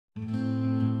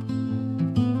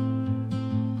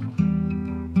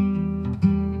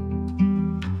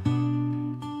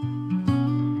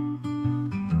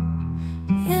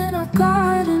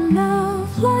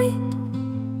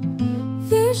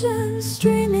Visions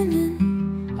streaming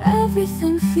in,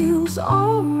 everything feels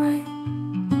alright.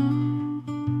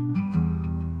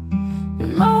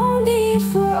 No need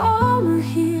for armor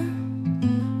here,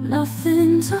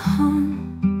 nothing to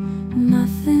harm,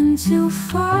 nothing to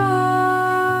fight.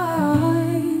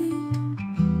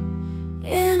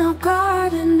 In a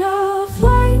garden of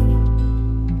light,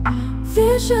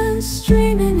 visions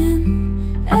streaming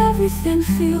in, everything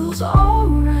feels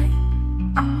alright.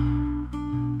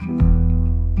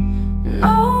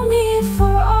 No need for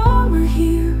armor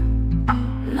here,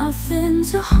 nothing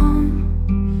to harm,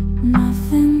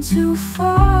 nothing to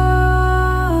fight.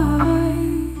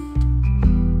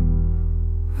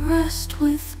 Rest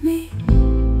with me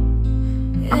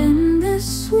in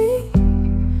this sweet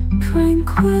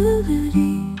tranquility.